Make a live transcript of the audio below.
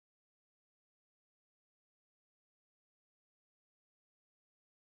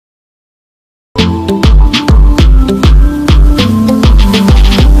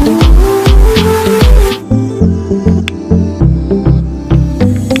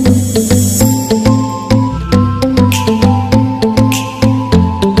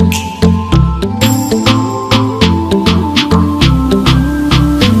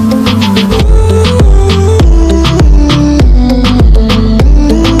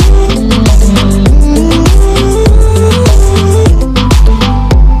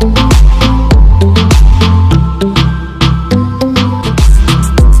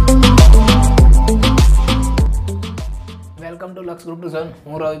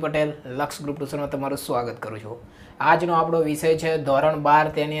पटेल लक्ष group tuition में तमारुं स्वागत करूँ छूँ। आजनो आपणो विषय है धोरण 12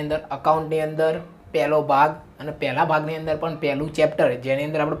 तेनी अंदर अकाउंटनी अंदर पहलो भाग अने पहला भागनी अंदर पण पहलू चेप्टर जेनी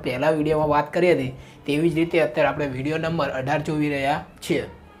अंदर आपणे पहला विडियोमां वात करी हती तेवी ज रीते अत्यारे आपणे विडियो नंबर 18 जोई रह्या छीए।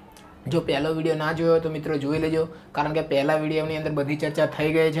 जो पहलो विडियो ना जोयो तो मित्रों जोई लेजो, कारण के पहला विडियोनी अंदर बधी चर्चा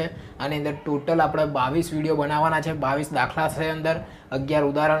थई गई है। आनी अंदर टोटल आपणे 22 विडियो बनाववाना छे, 22 दाखला छे, अंदर 11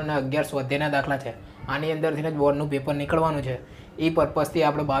 उदाहरण अने 11 स्वाध्यायना दाखला छे। आनी अंदरथी ज बोर्डनुं पेपर निकळवानुं छे। ए पर्पजथी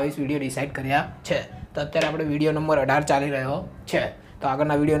आपणे 22 विडियो डिसाइड कर्या छे। तो अत्यारे आपणे विडियो नंबर 18 चाली रह्यो छे। तो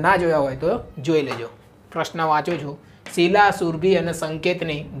आगळना विडियो ना जोया होय तो जोई लेजो। प्रश्न वाँचो छुं। शीला, सुरभि अने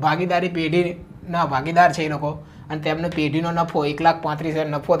संकेतनी भागीदारी पेઢીના भागीदार छे ए लोको अने तेमने पेઢીનો नफो 1,35,000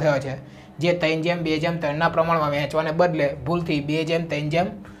 नफो थयो छे, जे 3:2:3 ना प्रमाणमां वेचवाने बदले भूलथी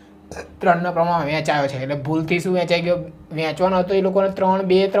 2:3:3 ना प्रमाणमां वेचायो छे। એટલે ભૂલથી શું વેચાઈ ગયો? વેચવાનો હતો એ લોકોને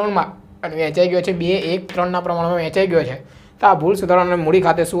 3:2:3 માં અને વેચાઈ ગયો છે 2:1:3 ના પ્રમાણમાં વેચાઈ ગયો છે। તો આ ભૂલ સુધારણાને મૂડી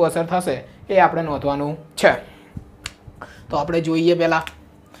ખાતે શું અસર થશે એ આપણે નોંધવાનું છે। તો આપણે જોઈએ પહેલા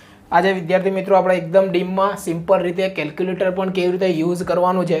આજે વિદ્યાર્થી મિત્રો આપણે એકદમ ડીમમાં સિમ્પલ રીતે કેલ્ક્યુલેટર પણ કેવી રીતે યુઝ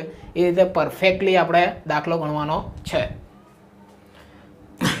કરવાનું છે એ રીતે પરફેક્ટલી આપણે દાખલો ગણવાનો છે।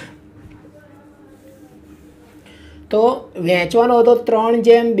 તો વેચવાનો હતો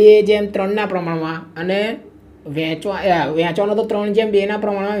 3:2:3 ના પ્રમાણમાં અને વેચવાનો તો 3:2 ના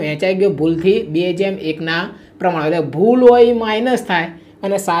પ્રમાણમાં વેચાઈ ગયો ભૂલથી 2:1 ના પ્રમાણ। એટલે ભૂલ હોય એ માઇનસ થાય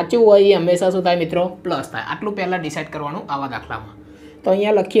અને સાચું હોય એ હંમેશા શું થાય મિત્રો? પ્લસ થાય। આટલું પહેલાં ડિસાઇડ કરવાનું આવા દાખલામાં। તો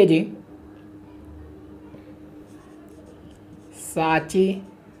અહીંયા લખીએ છીએ સાચી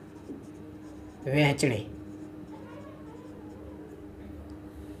વહેંચણી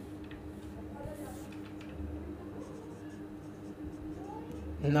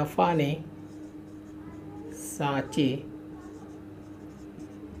નફાની સાચી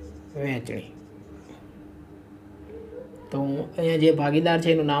વહેંચણી। તો હું અહીંયા જે ભાગીદાર છે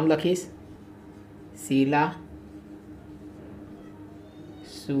એનું નામ લખીશ शीला,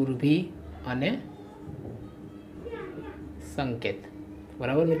 सुरभि અને संकेत।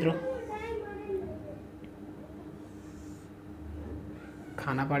 बराबर मित्रों?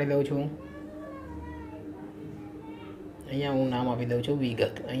 खाना पाड़ी दઉં છું। અહીંયા હું નામ આપી દઉં છું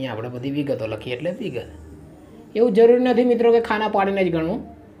વિગત। અહીંયા આપણે બધી વિગતો લખીએ એટલે વિગત। એવું જરૂરી નથી મિત્રો કે ખાના પાડીને જ ગણવું,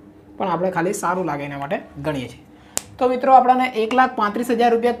 પણ આપણે ખાલી સારું લાગે એના માટે ગણીએ છીએ। તો મિત્રો આપણને 1,35,000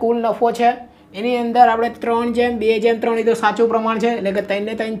 રૂપિયા કુલ નફો છે। એની અંદર આપણે 3:2:3 એ તો સાચું પ્રમાણ છે, એટલે કે 3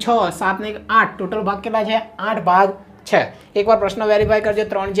 ને 3 6, 7 ને 8 ટોટલ ભાગ કેટલા છે? 8 ભાગ છે। એકવાર પ્રશ્ન વેરીફાઈ કરજો।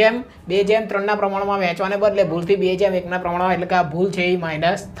 3:2:3 ના પ્રમાણમાં વેચવાને બદલે ભૂલથી 2:1 ના પ્રમાણમાં, એટલે કે આ ભૂલ છે એ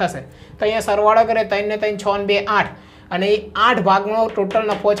માઇનસ થશે। તો અહીંયા સરવાળો કરે 3 ને 3 6 ને 2 8 અને એ 8 ભાગનો ટોટલ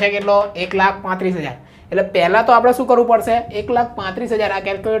નફો છે કેટલો? 1,35,000। એટલે પહેલાં તો આપણે શું કરવું પડશે? 1,35,000 આ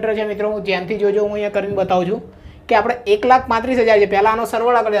કેલ્ક્યુલેટર છે મિત્રો, હું ધ્યાનથી જોજો, હું અહીંયા કરીને બતાવું છું કે આપણે 1,35,000 છે। પહેલાં આનો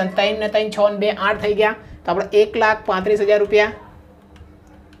સરવાળો કરી 3 ને 3 6 ને 2 8 થઈ ગયા। તો આપણે 1,35,000 રૂપિયા,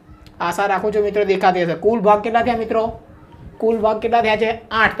 આશા રાખું છું મિત્રો દેખાતી હશે। કુલ ભાગ કેટલા થયા મિત્રો? કુલ ભાગ કેટલા થયા છે?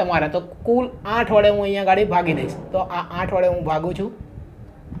 8 તમારા। તો કુલ 8 વડે હું અહીંયા ગાડી ભાગી દઈશ। તો આ 8 વડે હું ભાગું છું,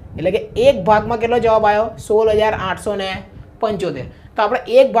 એટલે કે એક ભાગમાં કેટલો જવાબ આવ્યો? 16,875। તો આપણે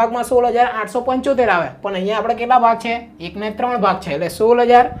એક ભાગમાં 16,875 આવે, પણ અહીંયા આપણે કેટલા ભાગ છે? 1 ને 3 ભાગ છે, એટલે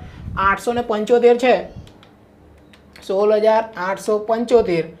 16,875 છે।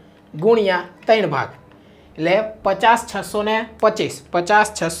 16,875 ગુણ્યા 3 ભાગ એટલે 50,625।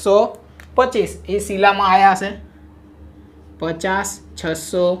 50,625 એ શીલામાં આવ્યા હશે।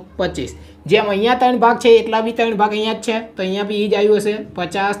 50,625 જેમ અહીંયા 3 ભાગ છે એટલા બી 3 ભાગ અહીંયા જ છે, તો અહીંયા બી એ જ આવ્યું હશે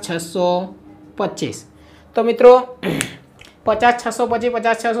 50,625। તો મિત્રો 50,625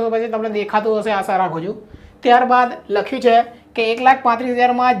 50,625 તમને દેખાતું હશે, આશા રાખું છું। ત્યારબાદ લખ્યું છે કે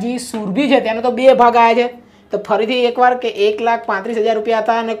 1,35,000માં જે સુરભી છે તેનો તો 2 ભાગ આવ્યા છે। તો ફરીથી એકવાર કે 1,35,000 રૂપિયા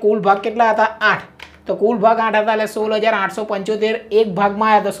હતા અને કુલ ભાગ કેટલા હતા? 8। તો કુલ ભાગ 8 હતા એટલે 16,875 એક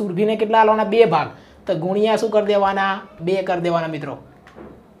ભાગમાં આવ્યા। તો સુરભીને કેટલા આલવાના? 2 ભાગ। તો ગુણ્યા શું કરી દેવાના? 2 કરી દેવાના મિત્રો।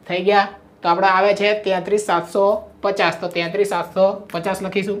 થઈ ગયા। તો આપણે આવે છે 33,750। તો 33,750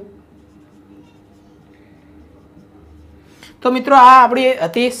 લખીશું। તો મિત્રો આ આપણી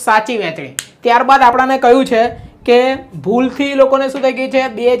હતી સાચી વહેંચણી। ત્યારબાદ આપણને કહ્યું છે કે ભૂલથી લોકોને શું થઈ ગયું છે?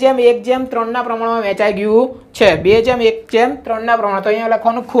 2:1:3 ના પ્રમાણમાં વેચાઈ ગયું છે। 2:1:3 ના પ્રમાણ। તો અહીંયા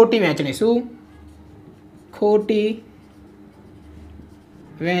લખવાનું ખોટી વહેંચણી। શું? ખોટી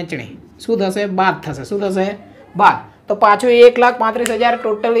વહેંચણી શું થશે? બાદ થશે। શું થશે? બાદ। તો પાછું 1,35,000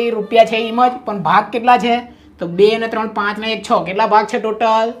 ટોટલી રૂપિયા છે એમ જ, પણ ભાગ કેટલા છે? તો 2 ને 3 5 ને 1 6 કેટલા ભાગ છે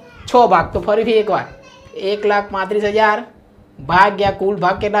ટોટલ? 6 ભાગ। તો ફરીથી એકવાર 1,35,000 ભાગ્યા કુલ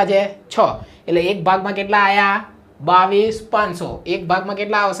ભાગ કેટલા છે? 6। એટલે એક ભાગમાં કેટલા આયા? 22,500। એક ભાગમાં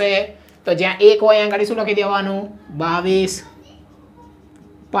કેટલા આવશે? તો જ્યાં એક હોય ત્યાં આગળ શું લખી દેવાનું? 22,500।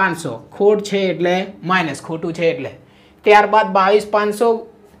 500 ખોટ છે એટલે માઇનસ ખોટું છે એટલે. ત્યારબાદ 22,500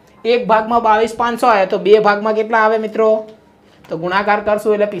 એક ભાગમાં 22,500 આવે તો બે ભાગમાં કેટલા આવે મિત્રો? તો ગુણાકાર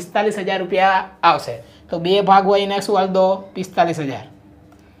કરશું એટલે 45,000 રૂપિયા આવશે. તો બે ભાગ હોય એને શું હાલ દો? 45,000.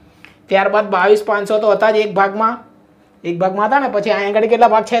 ત્યારબાદ 22,500 તો હતા જ એક ભાગમાં હતા ને, પછી અહીંયા આગળ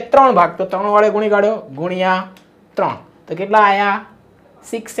કેટલા ભાગ છે? 3 ભાગ. તો 3 વડે ગુણી કાઢ્યો ગુણ્યા 3 તો કેટલા આયા?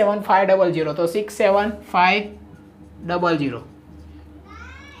 67500. તો 67500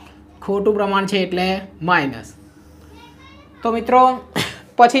 ખોટું પ્રમાણ છે એટલે માઇનસ. તો મિત્રો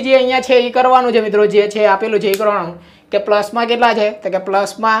પછી જે અહીંયા છે એ કરવાનું છે મિત્રો, જે છે આપેલું છે એ કરવાનું કે પ્લસમાં કેટલા છે? તો કે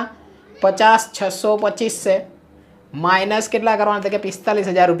પ્લસમાં 50,625 છે, માઇનસ કેટલા કરવાના? તો કે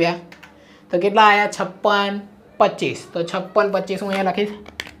 45,000 રૂપિયા. તો કેટલા આયા? 56,25. તો 56,25 હું અહીંયા લખીશ.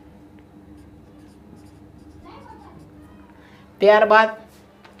 ત્યારબાદ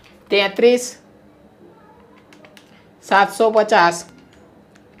 33,750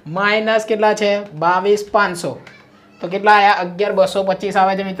 માઇનસ કેટલા છે? 22,500. તો કેટલા આયા? 11,225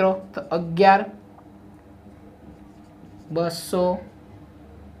 આવે છે મિત્રો. તો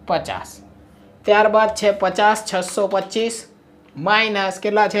 11,250. ત્યારબાદ છે 50,625 માઇનસ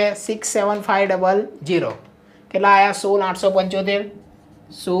કેટલા છે? 67500. કેટલા આયા? 16,875.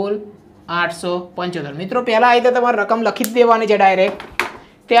 16,875 મિત્રો પહેલાં આવી તો તમારે રકમ લખી જ દેવાની છે ડાયરેક્ટ.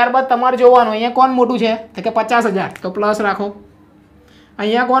 ત્યારબાદ તમારે જોવાનું અહીંયા કોણ મોટું છે? તો કે 50,000 તો પ્લસ રાખો.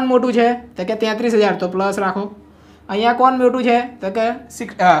 અહીંયા કોણ મોટું છે? તો કે 33,000 તો પ્લસ રાખો. અહીંયા કોણ મોટું છે? તો કે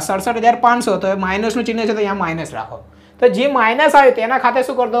 67,500 તો માઇનસનું ચિહ્ન છે તો અહીંયા માઇનસ રાખો. તો જે માઇનસ આવ્યું તેના ખાતે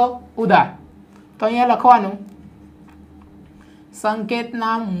શું કરી દો? ઉધાર. તો અહીંયા લખવાનું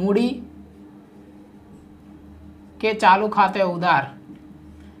સંકેતના મૂડી કે ચાલુ ખાતે ઉધાર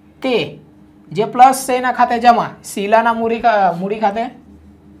તે જે પ્લસ છે એના ખાતે જમા. શીલાના મૂડી ખાતે,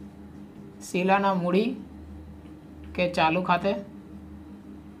 શીલાના મૂડી કે ચાલુ ખાતે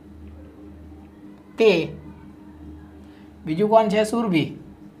તે. બીજું કોણ છે? સુરભી.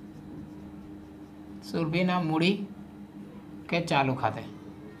 સુરભીના મૂડી કે ચાલુ ખાતે.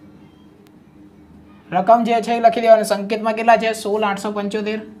 રકમ જે છે એ લખી દેવાની. સંકેતમાં કેટલા છે?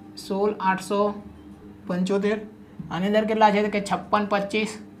 16,875. 16,875. આની અંદર કેટલા છે? કે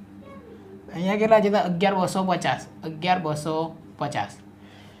 56,25. અહીંયા કેટલા છે? 11,250. 11,250.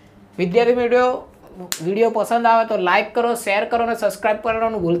 વિદ્યાર્થી વિડીયો પસંદ આવે તો લાઇક કરો, શેર કરો અને સબસ્ક્રાઇબ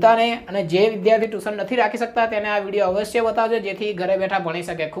કરવાનું ભૂલતા નહીં. અને જે વિદ્યાર્થી ટ્યુશન નથી રાખી શકતા તેને આ વિડીયો અવશ્ય બતાવજો જેથી ઘરે બેઠા ભણી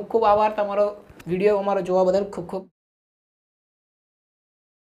શકે. ખૂબ ખૂબ આભાર તમારો વિડીયો અમારો જોવા બદલ. ખૂબ ખૂબ